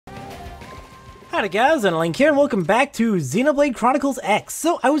Howdy guys, OniLink here, and welcome back to Xenoblade Chronicles X.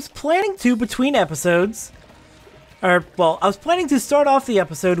 So, I was planning to, between episodes, I was planning to start off the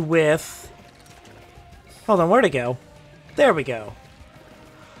episode with... Hold on, where'd it go? There we go.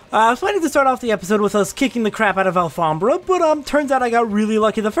 I was planning to start off the episode with us kicking the crap out of Alfombra, but turns out I got really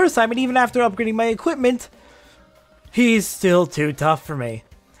lucky the first time, and even after upgrading my equipment, he's still too tough for me.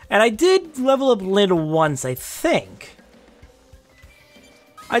 And I did level up Lyn once, I think.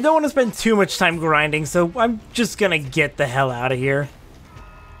 I don't want to spend too much time grinding, so I'm just gonna get the hell out of here.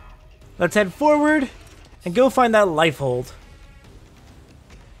 Let's head forward and go find that life hold.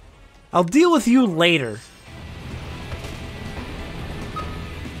 I'll deal with you later.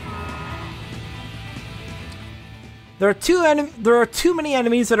 There are too many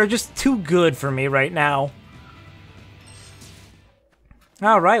enemies that are just too good for me right now.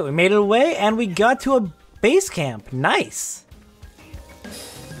 Alright, we made it away and we got to a base camp. Nice.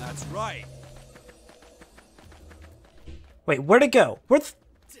 That's right. Wait, where'd it go?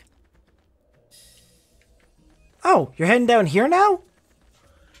 Oh, you're heading down here now?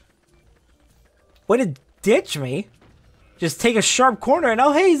 Way to ditch me. Just take a sharp corner and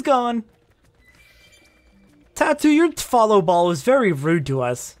oh hey, he's gone. Tattoo, your follow ball was very rude to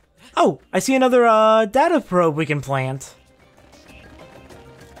us. Oh, I see another data probe we can plant.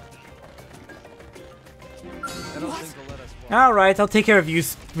 Alright, I'll take care of you,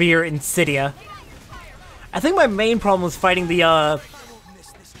 Sphere Insidia. I think my main problem was fighting the other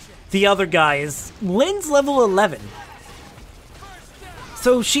guys. Lyn's level 11.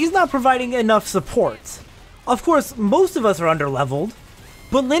 So she's not providing enough support. Of course, most of us are underleveled,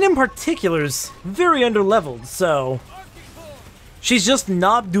 but Lyn in particular is very underleveled, so... she's just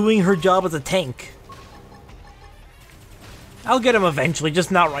not doing her job as a tank. I'll get him eventually,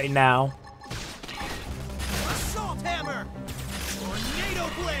 just not right now.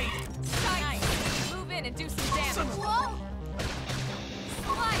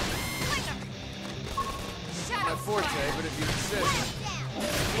 But if you insist.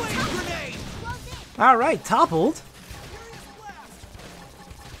 Alright, toppled.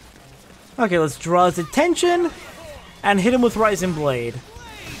 Okay, let's draw his attention and hit him with Rising Blade.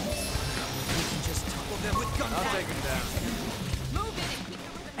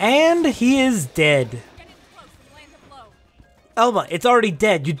 And he is dead. Elma, it's already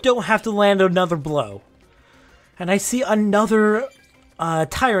dead. You don't have to land another blow. And I see another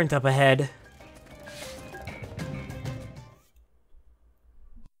tyrant up ahead.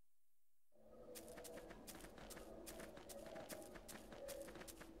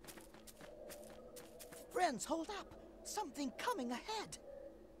 Friends, hold up! Something coming ahead!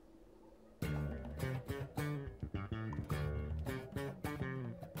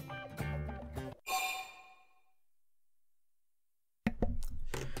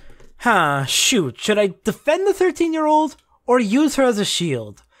 Shoot. Should I defend the 13-year-old or use her as a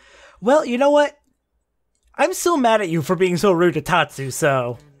shield? Well, you know what? I'm still mad at you for being so rude to Tatsu,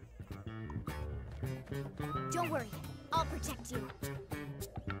 so... Don't worry, I'll protect you.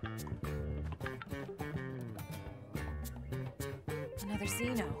 Another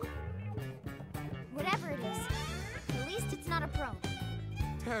Xeno. Whatever it is, at least it's not a pro.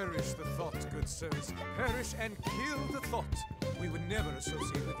 Perish the thought, good sirs. Perish and kill the thought. We would never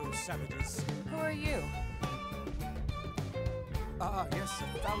associate with those savages. Who are you? Yes,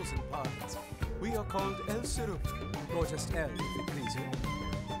 1,000 pardons. We are called El Seruf, or just El, if it please you.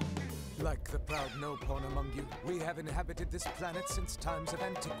 Like the proud no-pawn among you, we have inhabited this planet since times of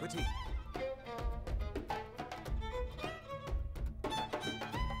antiquity.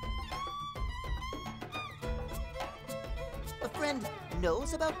 A friend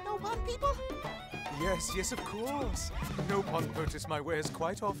knows about no-pawn people? Yes, of course. No-pawn purchase my wares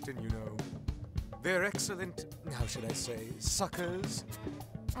quite often, you know. They're excellent, how should I say, suckers?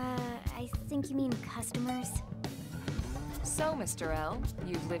 I think you mean customers. So, Mr. L,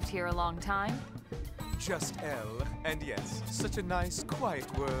 you've lived here a long time? Just L, and yes, such a nice,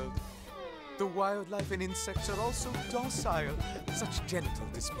 quiet world. The wildlife and insects are also docile, such gentle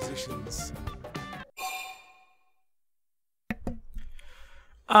dispositions.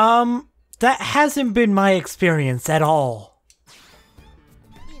 That hasn't been my experience at all.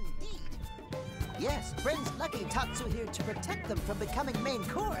 Indeed. Yes, friends lucky Tatsu here to protect them from becoming main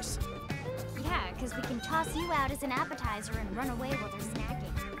course. Yeah, because we can toss you out as an appetizer and run away while they're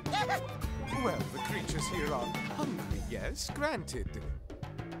snacking. Well, the creatures here are hungry, yes, granted.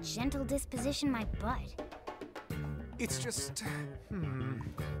 Gentle disposition my butt. It's just,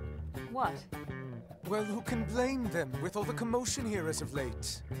 What? Well, who can blame them with all the commotion here as of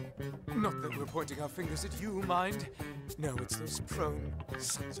late? Not that we're pointing our fingers at you, mind. No, it's those prone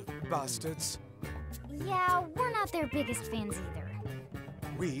sons of bastards. Yeah, we're not their biggest fans either.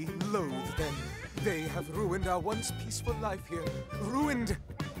 We loathe them. They have ruined our once peaceful life here. Ruined!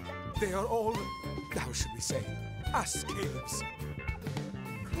 They are all, how should we say, ass caves.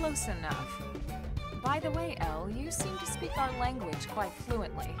 Close enough. By the way, Elle, you seem to speak our language quite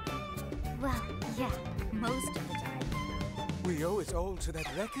fluently. Well, yeah, most of the time. We owe it all to that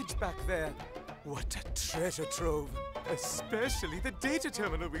wreckage back there. What a treasure trove. Especially the data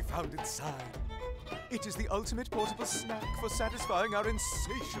terminal we found inside. It is the ultimate portable snack for satisfying our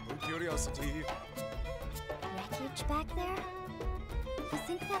insatiable curiosity. Wreckage back there? You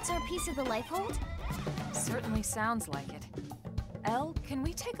think that's our piece of the life hold? Certainly sounds like it. Elle, can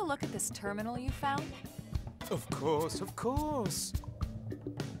we take a look at this terminal you found? Of course, of course.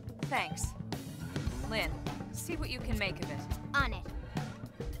 Thanks. Lynn, see what you can make of it. On it.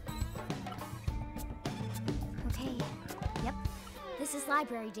 Okay. Yep. This is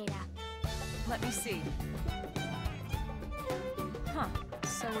library data. Let me see. Huh,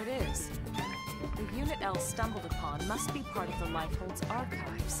 so it is. The unit Elle stumbled upon must be part of the Lifehold's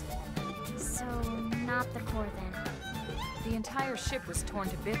archives. So, not the core then. The entire ship was torn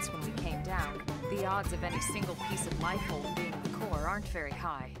to bits when we came down. The odds of any single piece of Lifehold being the core aren't very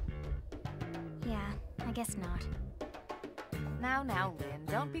high. Yeah, I guess not. Now, Lynn,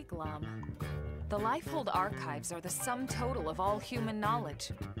 don't be glum. The Lifehold archives are the sum total of all human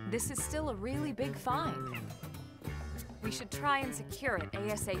knowledge. This is still a really big find. We should try and secure it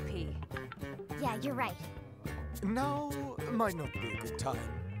ASAP. Yeah, you're right. Now might not be a good time.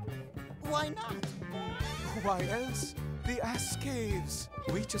 Why not? Why else? The ass caves.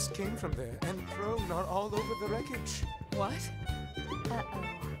 We just came from there, and prone are all over the wreckage. What? Uh-oh.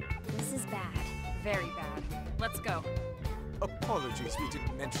 This is bad. Very bad. Let's go. Apologies we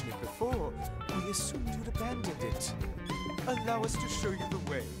didn't mention it before. We assumed you'd abandoned it. Allow us to show you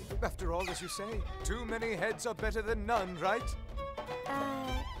the way. After all, as you say, too many heads are better than none, right?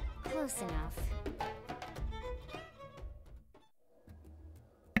 Close enough.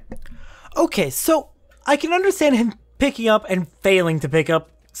 Okay, so I can understand him picking up and failing to pick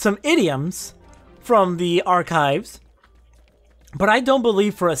up some idioms from the archives, but I don't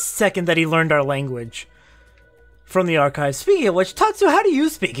believe for a second that he learned our language from the archives. Speaking of which, Tatsu, how do you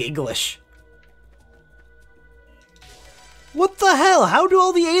speak English? What the hell? How do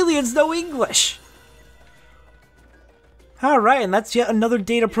all the aliens know English? Alright, and that's yet another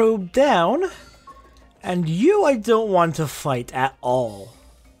data probe down. And you I don't want to fight at all.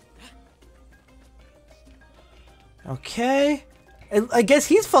 Okay. I guess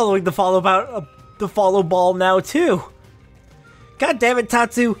he's following the follow ball now too. God damn it,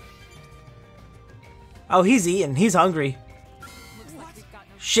 Tatsu. Oh, he's eating. He's hungry.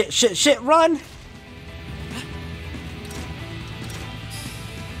 Shit, run!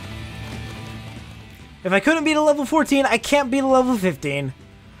 If I couldn't beat a level 14, I can't beat a level 15.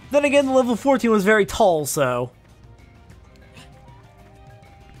 Then again, the level 14 was very tall, so...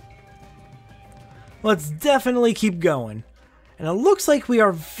 Let's definitely keep going. And it looks like we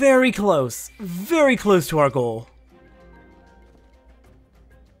are very close to our goal.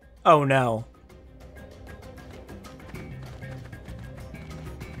 Oh no.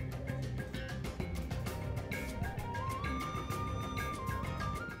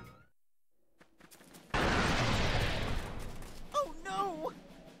 Oh no!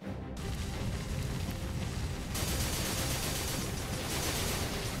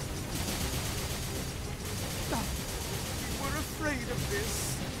 We're afraid of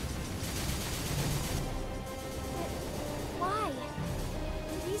this. Why?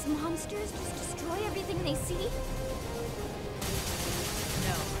 Do these monsters just destroy everything they see?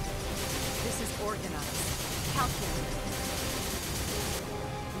 No. This is organized, calculated.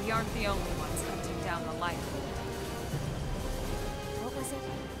 We aren't the only ones hunting down the Lifehold. What was it?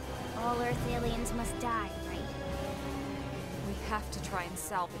 All Earth aliens must die, right? We have to try and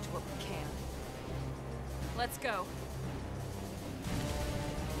salvage what we can. Let's go.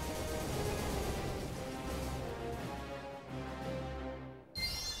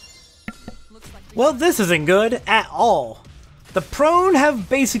 Well, this isn't good at all. The prone have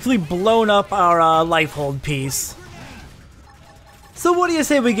basically blown up our Lifehold piece. So what do you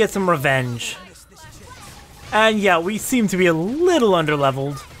say we get some revenge? And yeah, we seem to be a little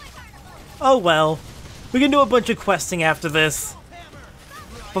underleveled. Oh well. We can do a bunch of questing after this.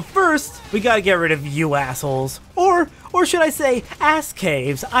 But first, we gotta get rid of you assholes. Or should I say, ass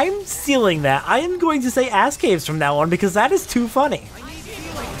caves. I'm stealing that. I am going to say ass caves from now on because that is too funny.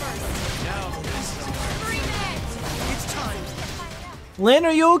 Lynn,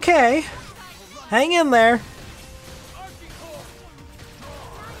 are you okay? Hang in there.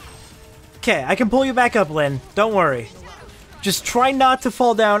 Okay, I can pull you back up, Lynn. Don't worry. Just try not to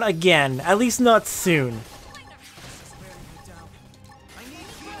fall down again. At least not soon.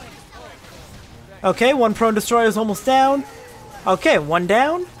 Okay, one prone destroyer is almost down. Okay, one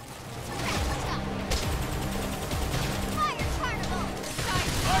down.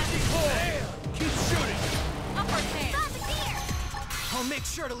 Keep shooting. I'll make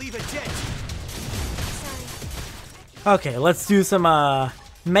sure to leave a dent. Okay, let's do some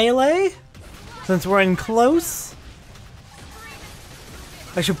melee. Since we're in close.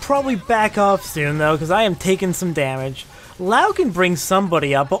 I should probably back off soon though, because I am taking some damage. Lau can bring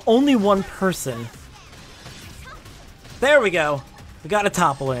somebody up, but only one person. There we go. We got a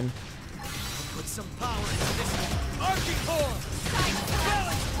topple in. Put some power into this Archie-core.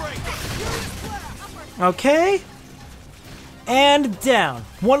 Balance breaker. Okay. And down.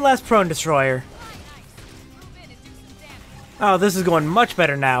 One last prone destroyer. Oh, this is going much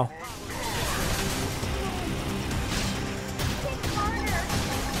better now.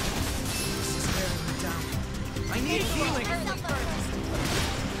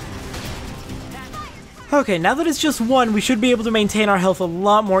 Okay, now that it's just one, we should be able to maintain our health a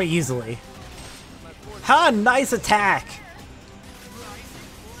lot more easily. Ha! Nice attack!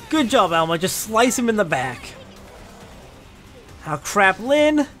 Good job, Alma. Just slice him in the back. Oh crap,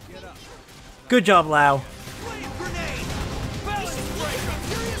 Lynn! Good job, Lau.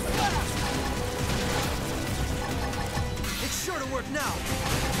 It's sure to work now.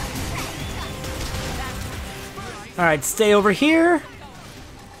 Alright, stay over here.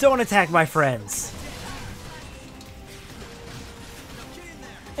 Don't attack my friends.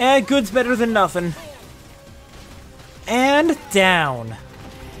 Good's better than nothing. And down.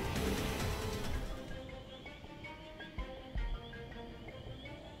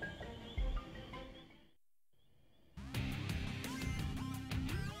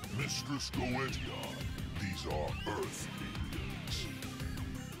 Mistress Goetia, these are Earth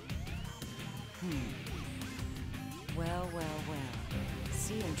beings. Well, well, well.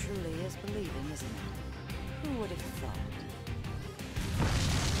 Seeing truly is believing, isn't it? Who would have thought?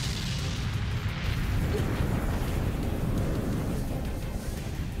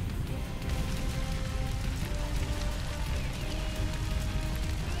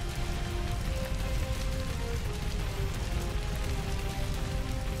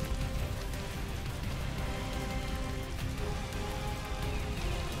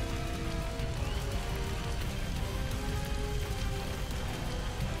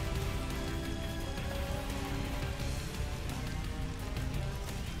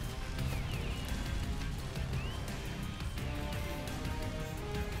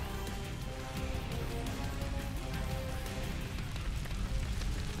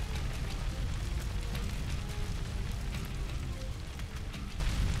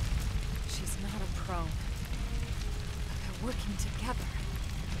 They're working together.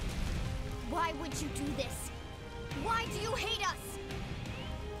 Why would you do this? Why do you hate us?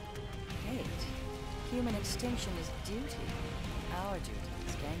 Hate. Human extinction is duty. Our duty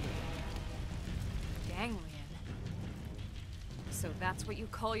is Ganglion. Ganglion. So that's what you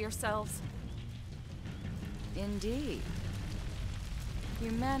call yourselves? Indeed.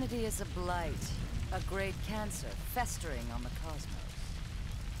 Humanity is a blight, a great cancer festering on the cosmos.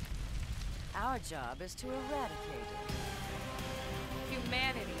 Our job is to eradicate it.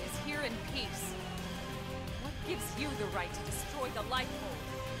 Humanity is here in peace. What gives you the right to destroy the Lifehold?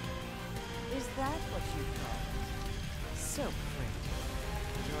 Is that what you call it? So pretty.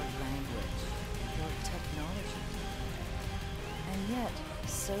 Your language, your technology. And yet,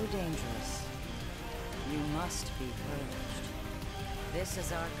 so dangerous. You must be purged. This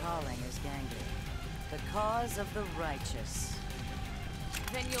is our calling as Ganglion. The cause of the righteous.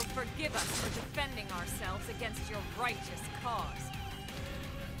 Then you'll forgive us for defending ourselves against your righteous cause.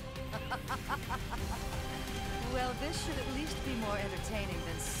 Well, this should at least be more entertaining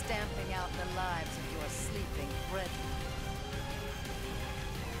than stamping out the lives of your sleeping brethren.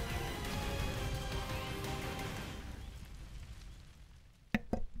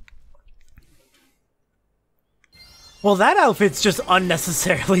 Well, that outfit's just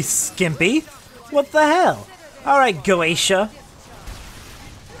unnecessarily skimpy. What the hell? Alright, Goetia.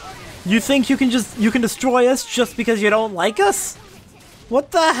 You think you can destroy us just because you don't like us?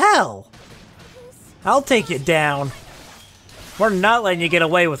 What the hell? I'll take you down. We're not letting you get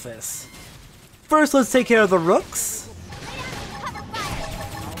away with this. First, let's take care of the rooks.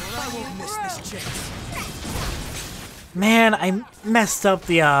 I won't miss this chance. Man, I messed up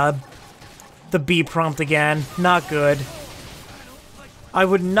the B prompt again. Not good. I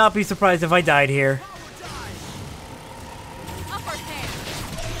would not be surprised if I died here. Upper hand!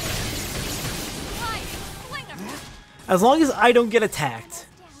 As long as I don't get attacked.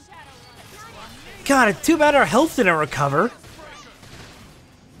 God, it's too bad our health didn't recover.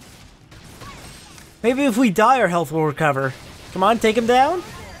 Maybe if we die, our health will recover. Come on, take him down.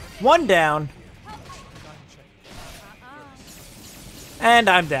 One down. And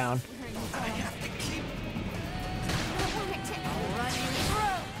I'm down.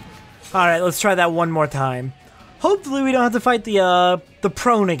 Alright, let's try that one more time. Hopefully we don't have to fight the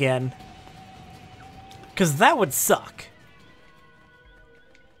prone again. Because that would suck.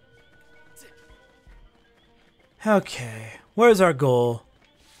 Okay, where's our goal?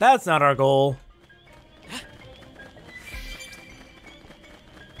 That's not our goal.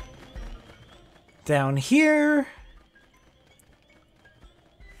 Down here.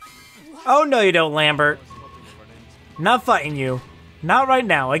 Oh no you don't, Lambert. Not fighting you. Not right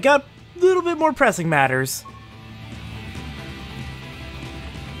now. I got a little bit more pressing matters.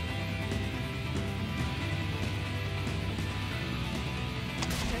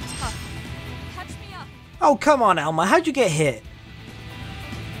 Oh, come on, Alma. How'd you get hit?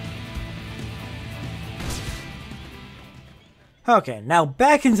 Okay, now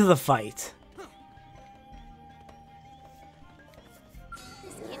back into the fight.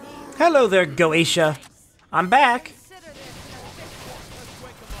 Hello there, Goetia. I'm back.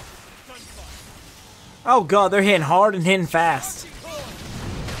 Oh god, they're hitting hard and hitting fast.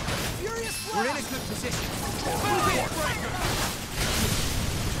 We're in a good position.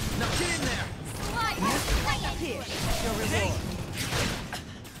 Now get in there.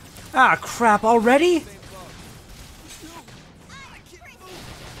 Ah, crap, already?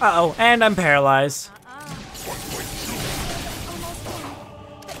 Uh-oh, and I'm paralyzed.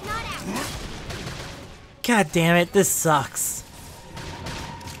 God damn it, this sucks.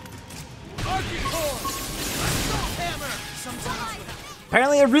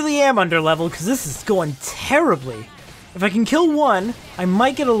 Apparently I really am under level because this is going terribly. If I can kill one, I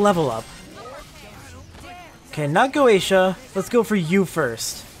might get a level up. Okay, not Goetia. Let's go for you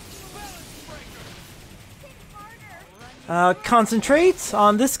first. Concentrate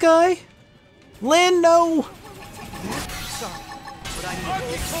on this guy. Lynn, no!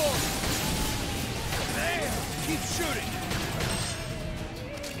 Keep shooting.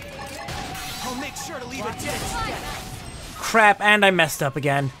 I'll make sure to leave a dent. Crap, and I messed up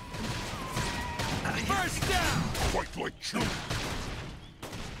again. First down. Fight like children.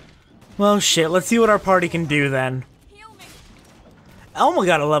 Well, shit, let's see what our party can do then. Elma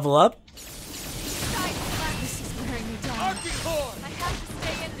got a level up.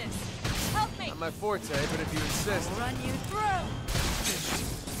 Not my forte, but if you insist. Run you through.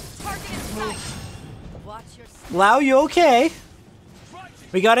 Watch your step. Lau, you okay?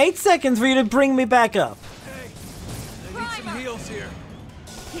 We got 8 seconds for you to bring me back up. Hey, I need some heals here.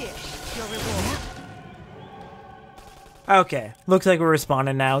 Here, your reward. Okay, looks like we're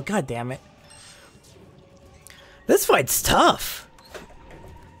respawning now. God damn it. This fight's tough.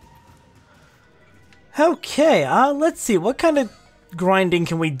 Okay, let's see. What kind of grinding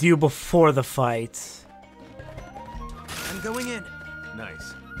can we do before the fight? I'm going in.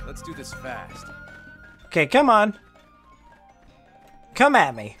 Nice. Let's do this fast. Okay, come on. Come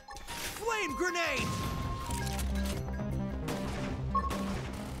at me. Flame grenade!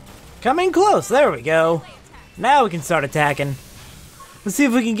 Coming close. There we go. Now we can start attacking. Let's see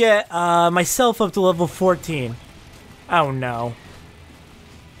if we can get myself up to level 14. Oh no.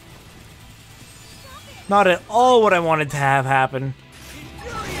 Not at all what I wanted to have happen.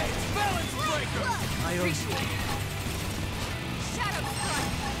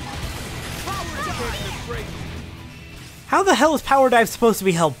 How the hell is Power Dive supposed to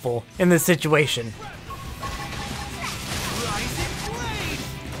be helpful in this situation?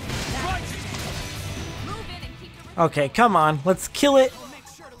 Okay, come on. Let's kill it,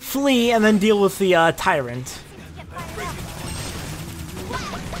 flee, and then deal with the tyrant.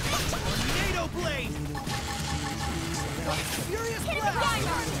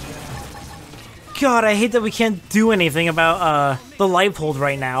 God, I hate that we can't do anything about the life hold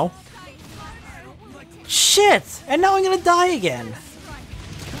right now. Shit! And now I'm gonna die again.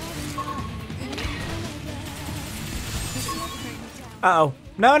 Uh-oh.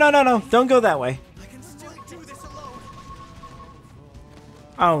 No, no, no, no. Don't go that way.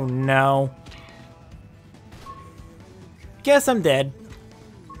 Oh, no. Guess I'm dead.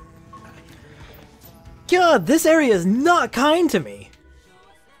 God, this area is not kind to me.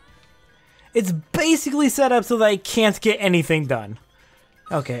 It's basically set up so that I can't get anything done.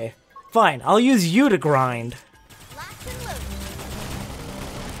 Okay, fine. I'll use you to grind.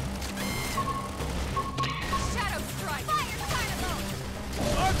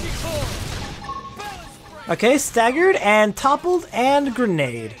 Okay, staggered and toppled and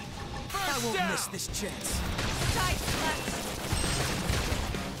grenade. I won't miss this chance.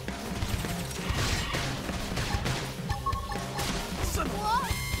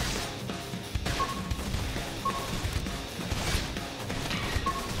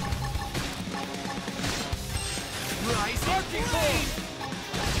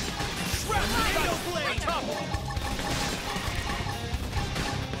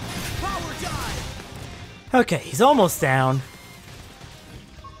 Okay, he's almost down.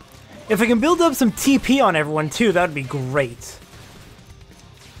 If I can build up some TP on everyone too, that would be great.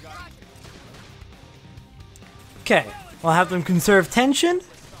 Okay, I'll have them conserve tension.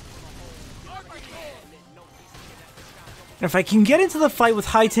 And if I can get into the fight with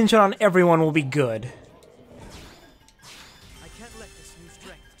high tension on everyone, will be good.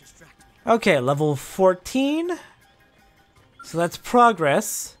 Okay, level 14. So that's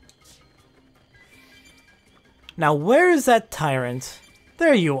progress. Now, where is that tyrant?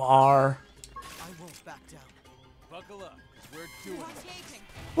 There you are. I won't back down. Buckle up. We're doing it.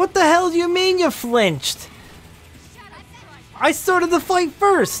 What the hell do you mean you flinched? I started the fight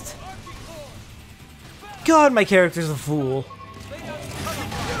first. God, my character's a fool.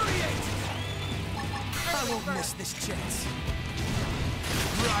 I won't miss this chance.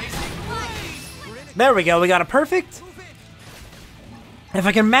 There we go, we got a perfect. If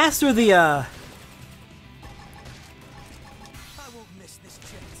I can master the,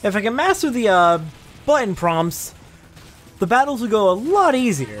 button prompts, the battles will go a lot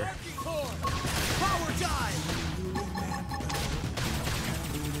easier.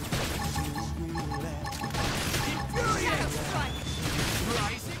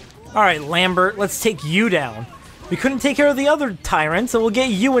 Alright, Lambert, let's take you down. We couldn't take care of the other tyrant, so we'll get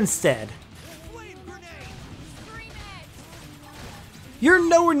you instead. You're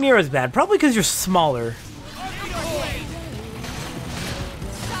nowhere near as bad, probably because you're smaller.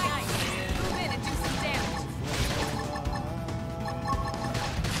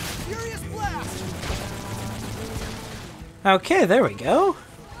 Okay, there we go.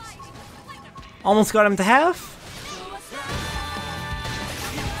 Almost got him to half.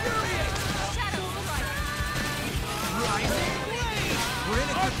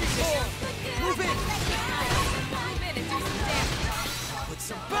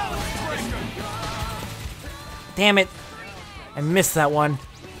 Damn it. I missed that one.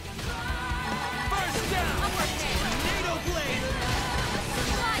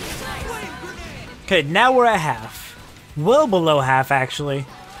 Okay, now we're at half. Well below half, actually.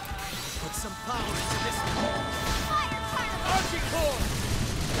 Put some power into this.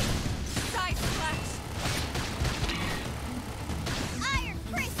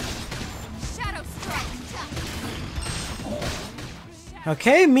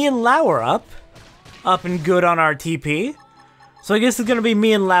 Okay, me and Lau are up. Up and good on our TP. So I guess it's gonna be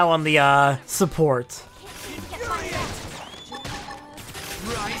me and Lau on the support.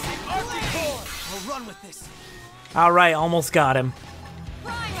 I'll run with this. Alright, almost got him.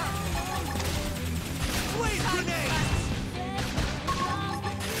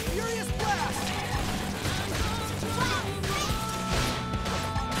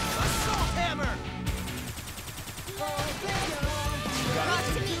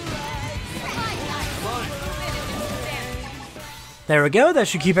 There we go, that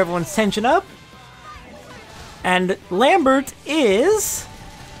should keep everyone's tension up. And Lambert is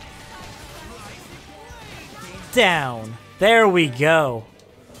down. There we go.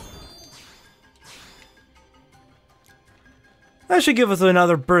 That should give us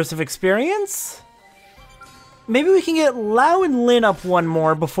another burst of experience. Maybe we can get Lau and Lin up one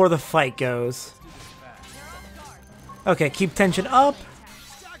more before the fight goes. Okay, keep tension up.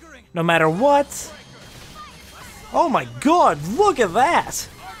 No matter what. Oh my god, look at that!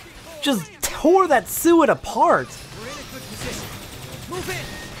 Just tore that suet apart. We're in a good position. Move in.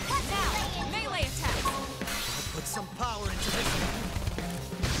 Melee attack. Put some power into this.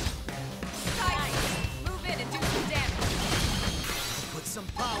 Move in and do some damage. Put some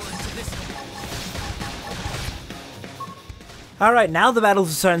power into this. Alright, now the battles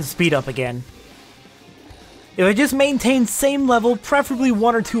are starting to speed up again. If I just maintain same level, preferably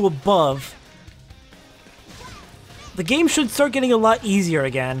 1 or 2 above, the game should start getting a lot easier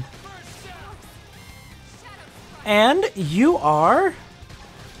again. And you are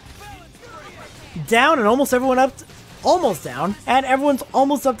down and almost everyone up, almost down, and everyone's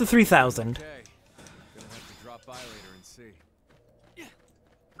almost up to 3,000. Okay. Gonna have to drop by later and see.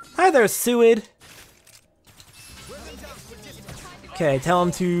 Hi there, Suid. Okay, tell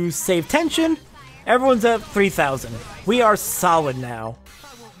him to save tension. Everyone's up 3,000. We are solid now. I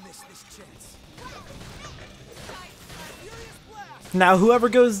won't miss this chance. Now whoever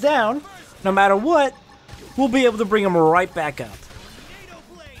goes down, no matter what, we'll be able to bring them right back up.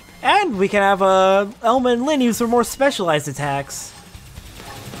 And we can have Elma and Lynn use their more specialized attacks.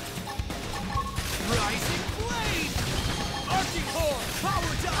 Rising blade! Archie-core!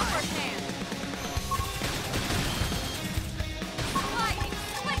 Power dive! Lightning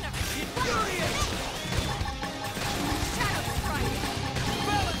slinger! Infuriate! Shadow strike!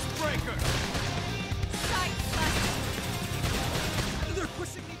 Balance breaker! Side slash! They're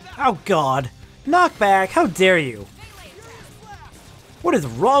pushing me back! Oh god. Knockback, how dare you? What is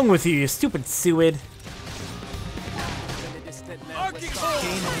wrong with you, you stupid Suid? Archie-core!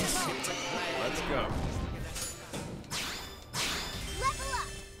 Let's go. Level up.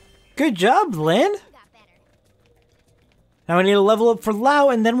 Good job, Lynn. Got better. Now I need to level up for Lau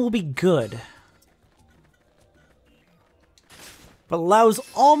and then we'll be good. But Lau's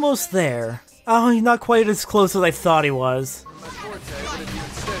almost there. Oh, he's not quite as close as I thought he was.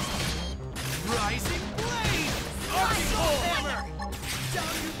 Rising blade! Archie-core! Hammer!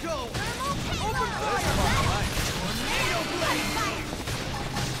 Down you go! Open fire! Tornado blade!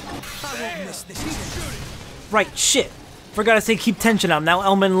 I won't miss this. Keep shooting! Right, shit. Forgot to say keep tension up. Now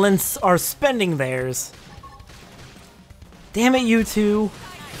Elma and Lynn are spending theirs. Damn it, you two.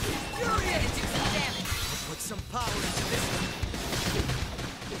 Put some power into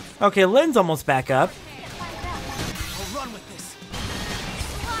this. Okay, Lynn's almost back up. I'll run with this.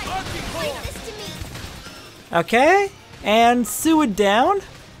 Bring this to me. Okay, and Suid down.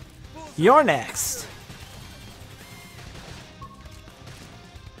 You're next.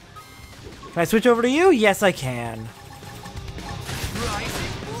 Can I switch over to you? Yes, I can.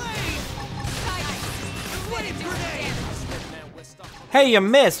 Rising blade! Flame grenade! Hey, you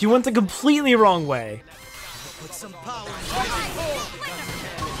missed. You went the completely wrong way. Put some power into Archie-core!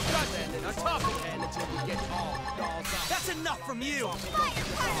 On top of it. That's enough from you!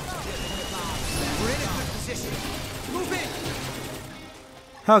 We're in a good position. Move in!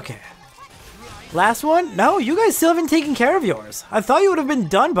 Okay. Last one? No, you guys still haven't taken care of yours. I thought you would have been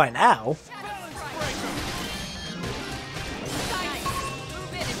done by now.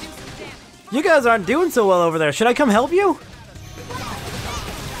 You guys aren't doing so well over there. Should I come help you?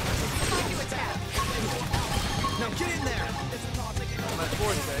 Now get in there!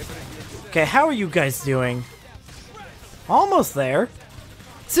 Okay, how are you guys doing? Almost there.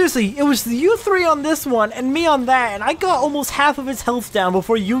 Seriously, it was you three on this one and me on that, and I got almost half of its health down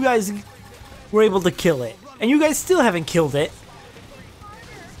before you guys were able to kill it. And you guys still haven't killed it.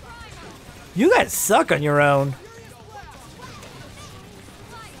 You guys suck on your own.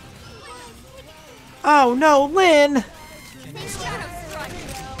 Oh no, Lynn!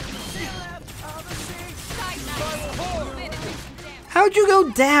 How'd you go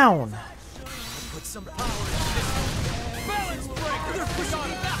down? Put some power into this. Balance breaker! They're pushing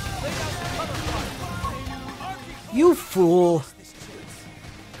me back! You fool.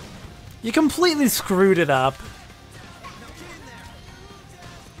 You completely screwed it up.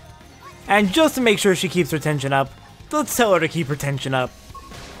 And just to make sure she keeps her tension up, let's tell her to keep her tension up.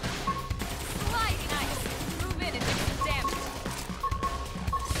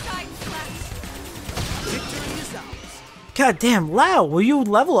 Victory is ours. God damn, Lau, will you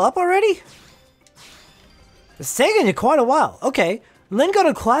level up already? It's taking you quite a while. Okay, Lynn got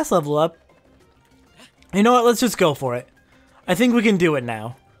a class level up. You know what, let's just go for it. I think we can do it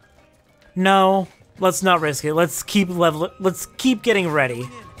now. No, let's not risk it. Let's keep getting ready.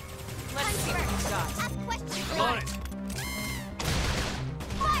 Ask questions. On it.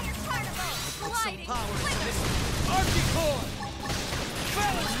 Fire carnival. Power into this. Archie-core!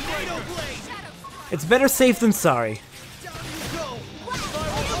 Balance tornado blade! It's better safe than sorry. Down you go! Open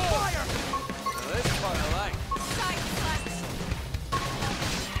fire! This part I like.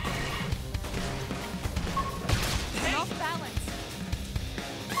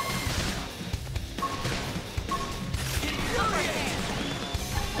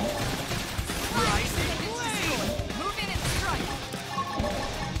 Rising blade! Move in and strike.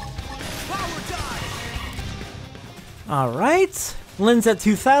 Power dive! Alright. Lynn's at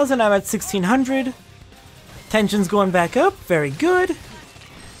 2,000, I'm at 1,600. Tension's going back up, very good. Now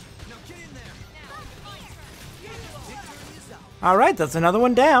get in there! Alright, that's another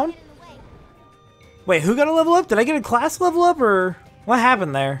one down. Wait, who got a level up? Did I get a class level up, or what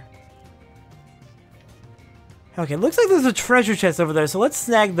happened there? Okay, looks like there's a treasure chest over there, so let's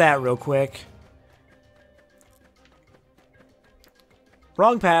snag that real quick.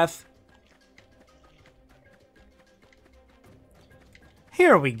 Wrong path.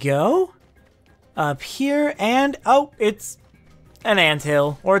 Here we go. Up here, and oh, it's an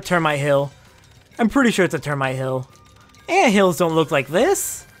anthill, or a termite hill. I'm pretty sure it's a termite hill. Anthills don't look like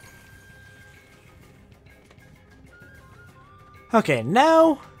this. Okay,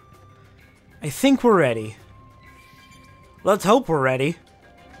 now I think we're ready. Let's hope we're ready.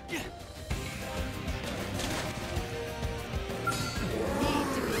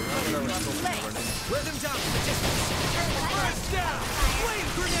 Wear them down to the distance. Press down. Flame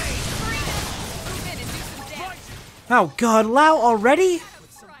grenade. Oh god, Lao already?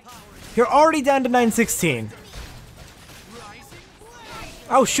 You're already down to 916.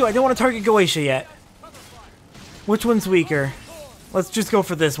 Oh shoot, I didn't want to target Goetia yet. Which one's weaker? Let's just go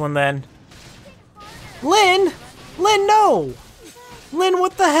for this one then. Lyn! Lyn, no! Lyn,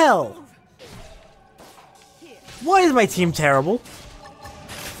 what the hell? Why is my team terrible?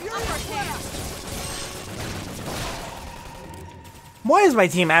 Why is my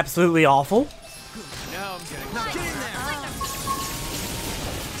team absolutely awful? Now I'm getting. Now get in there.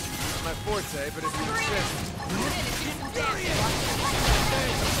 Not my forte, but if you insist.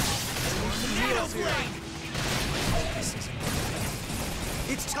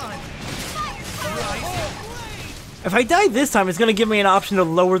 It's time. If I die this time, it's gonna give me an option to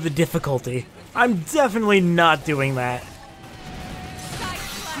lower the difficulty. I'm definitely not doing that.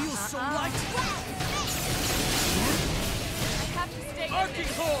 Feels so light. Arcing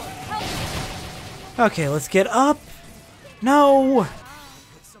horn. Okay, let's get up. No!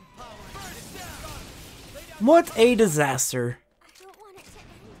 What a disaster. I don't want it to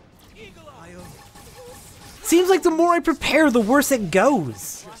end. Seems like the more I prepare, the worse it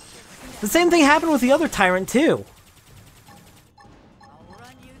goes. The same thing happened with the other Tyrant, too.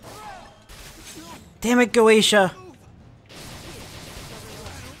 Damn it, Goetia.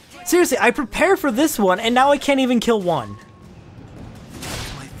 Seriously, I prepare for this one, and now I can't even kill one.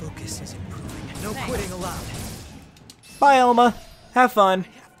 My focus is improving. No quitting allowed. Bye, Elma. Have fun.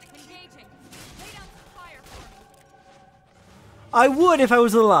 I would if I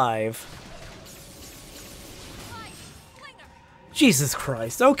was alive. Jesus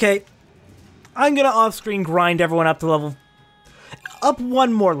Christ. Okay. I'm gonna off-screen grind everyone up to level... Up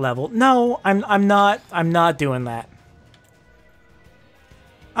one more level. No, I'm not doing that.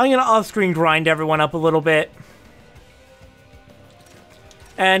 I'm gonna off-screen grind everyone up a little bit.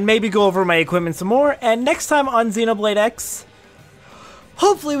 And maybe go over my equipment some more. And next time on Xenoblade X,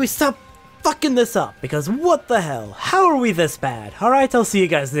 hopefully we stop fucking this up. Because what the hell? How are we this bad? Alright, I'll see you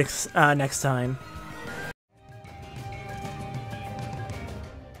guys next time.